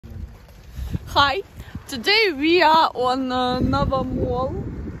Hi, today we are on Nova Mall.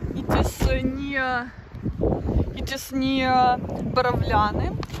 It is near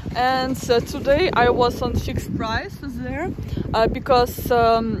Belarusian, and today I was on fixed price there because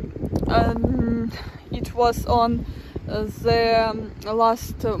it was on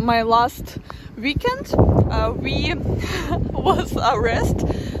my last weekend. We was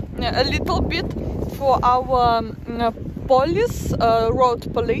arrested a little bit for our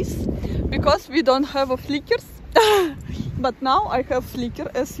road police, because we don't have a flickers. But now I have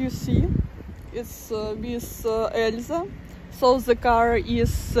flicker, as you see. It's with Elsa. So the car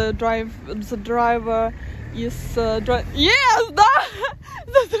is the driver is yes,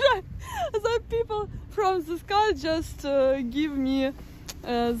 the people from this car just give me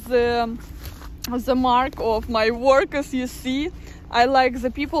the mark of my work, as you see. I like the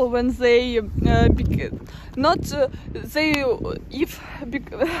people when they I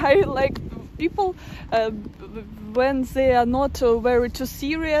like people when they are not very too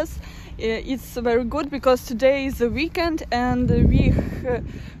serious. It's very good because today is the weekend and we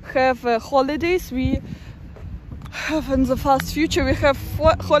have holidays. We have in the fast future we have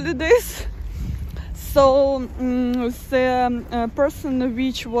holidays. So the person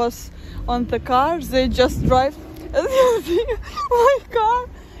which was on the car, they just drive. As you see, my car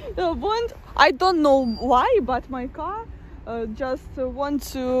I don't know why, but my car just want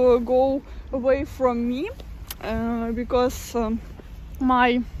to go away from me because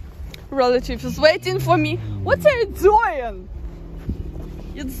my relative is waiting for me. What are you doing?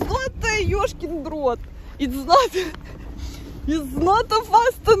 It's not a Yoshkin Drot. It's not a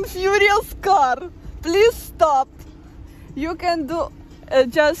Fast and Furious car. Please stop. You can do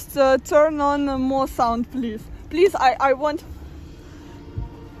just turn on more sound, please. Please, I want.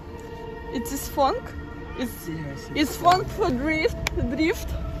 It is funk. It's funk for drift.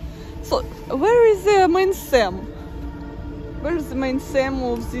 So where is the main theme? Where is the main theme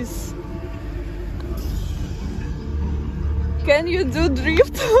of this? Can you do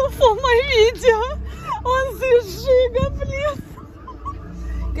drift for my video on this Shiga, please?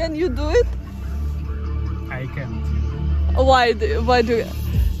 Can you do it? I can't. Why do you?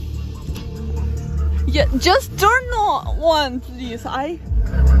 Yeah, just turn on, please.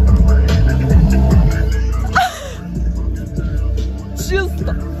 Just.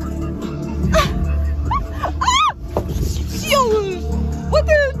 What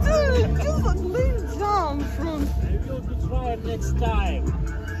are you doing? Just lay down from. I will be trying next time.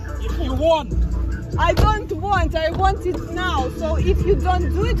 If you want. I don't want. I want it now. So if you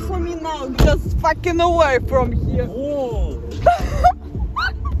don't do it for me now, just fucking away from here. Oh.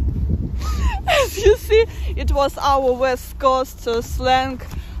 As you see, it was our West Coast slang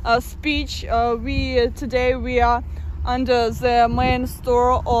speech. Today we are under the main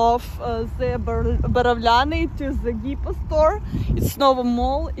store of the Belarusian. It is the Gipa store. It's Nova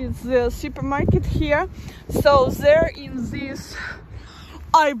Mall. It's the supermarket here. So there in this,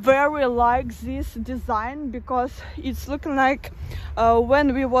 I very like this design because it's looking like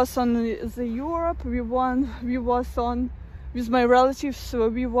when we was on the Europe, we was on with my relatives. So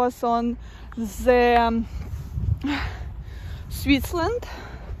we was on the Switzerland.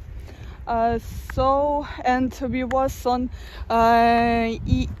 And we was on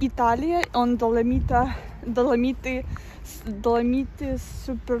Italy on Dolomiti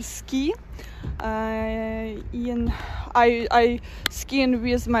super ski. I skiing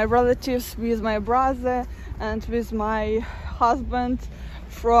with my relatives, with my brother and with my husband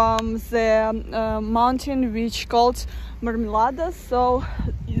from the mountain which called Marmelada. So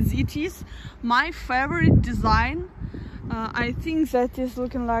it is my favorite design. I think that is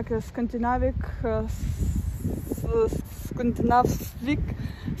looking like a Scandinavic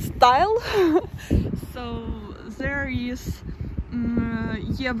style. So there is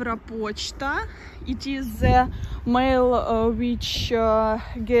Europochta. It is the mail which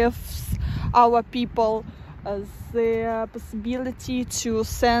gives our people the possibility to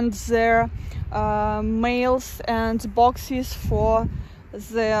send their mails and boxes for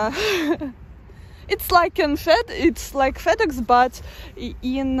the. It's like FedEx, but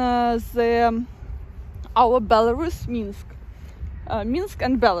in our Belarus, Minsk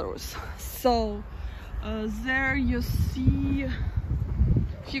and Belarus. So there you see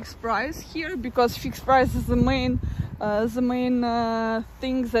fixed price here, because fixed price is the main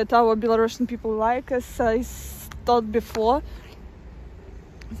thing that our Belarusian people like. As I thought before,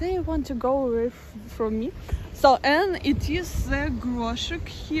 they want to go away from me. So, and it is the groshek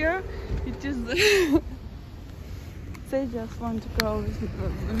here. It is the they just want to go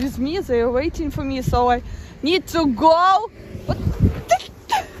with me. They are waiting for me, so I need to go. What?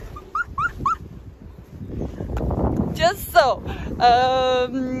 So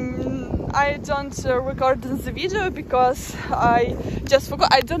I don't record the video because I just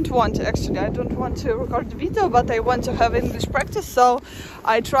forgot. I don't want to record the video, but I want to have English practice, so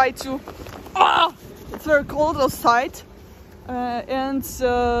I try to. It's very cold outside, and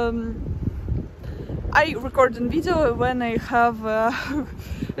I record a video when I have a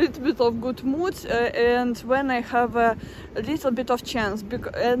little bit of good mood and when I have a little bit of chance.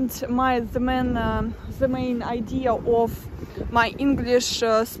 And the main idea of my English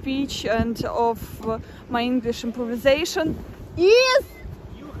speech and of my English improvisation is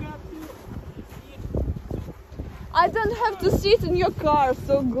I don't have to sit in your car,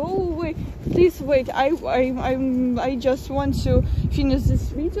 so go away. Please wait. I just want to finish this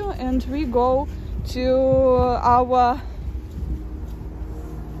video and we go to our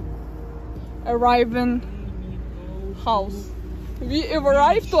arriving house. We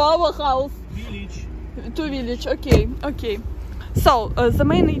arrived to our house. Village. Okay. So the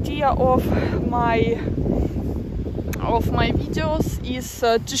main idea of my videos is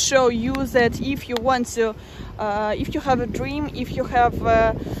to show you that if you want to, if you have a dream, if you have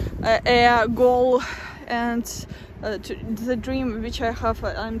a goal, and the dream which I have,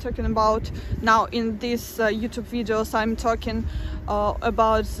 I'm talking about now in these YouTube videos. I'm talking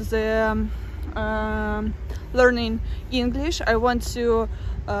about the learning English. I want to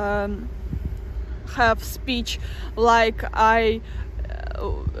have speech like I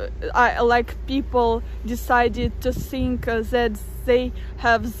like people decided to think that they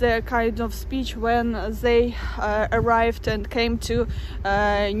have the kind of speech when they arrived and came to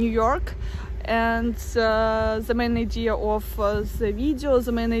New York. And the main idea of the video,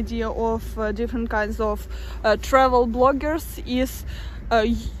 the main idea of different kinds of travel bloggers is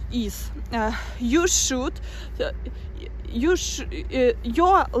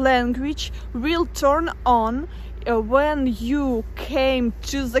your language will turn on when you came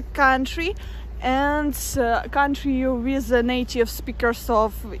to the country, and country with the native speakers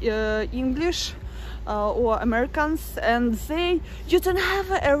of English or Americans, and you don't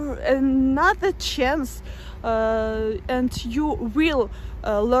have another chance, and you will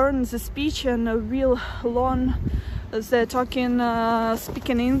learn the speech and will learn the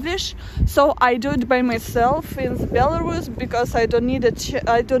speaking English. So I do it by myself in Belarus because I don't need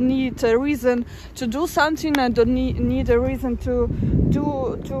a reason to do something. I don't need a reason to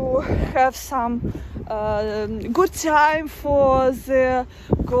have some good time for the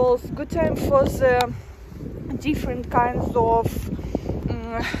goals, good time for the different kinds of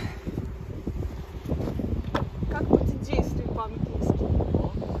как будет действие по-английски?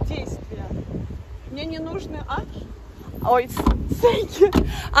 Действия. Мне не нужны thank you.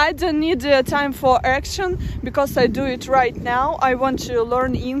 I don't need time for action because I do it right now. I want to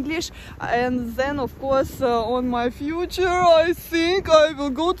learn English, and then of course on my future I think I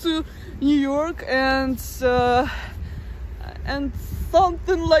will go to New York and something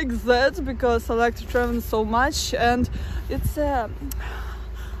like that, because I like to travel so much, and it's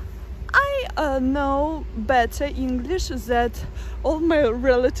I know better English than all my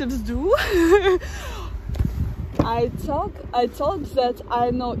relatives do. I talk that I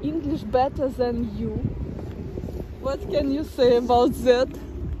know English better than you. What can you say about that?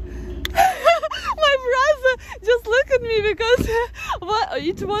 My brother just look at me because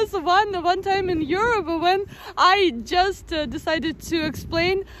it was one time in Europe when I just decided to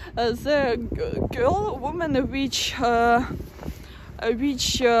explain the woman which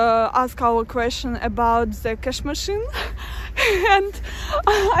asked our question about the cash machine. And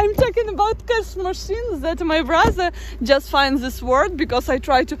I'm talking about cash machines, that my brother just finds this word because I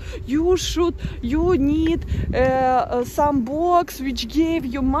try to, you need some box which gave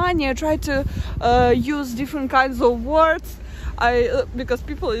you money. I try to use different kinds of words. Because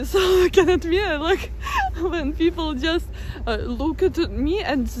people is looking at me, like when people just look at me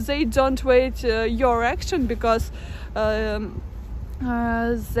and they don't wait your action because they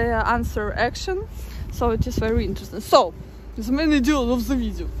answer action. So it is very interesting. So the main idea of the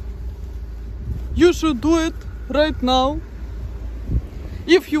video, you should do it right now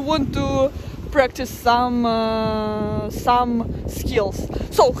if you want to practice some skills.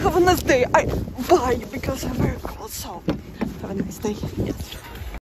 So have a nice day. Bye, because I'm very cold. So have a nice day. Yes.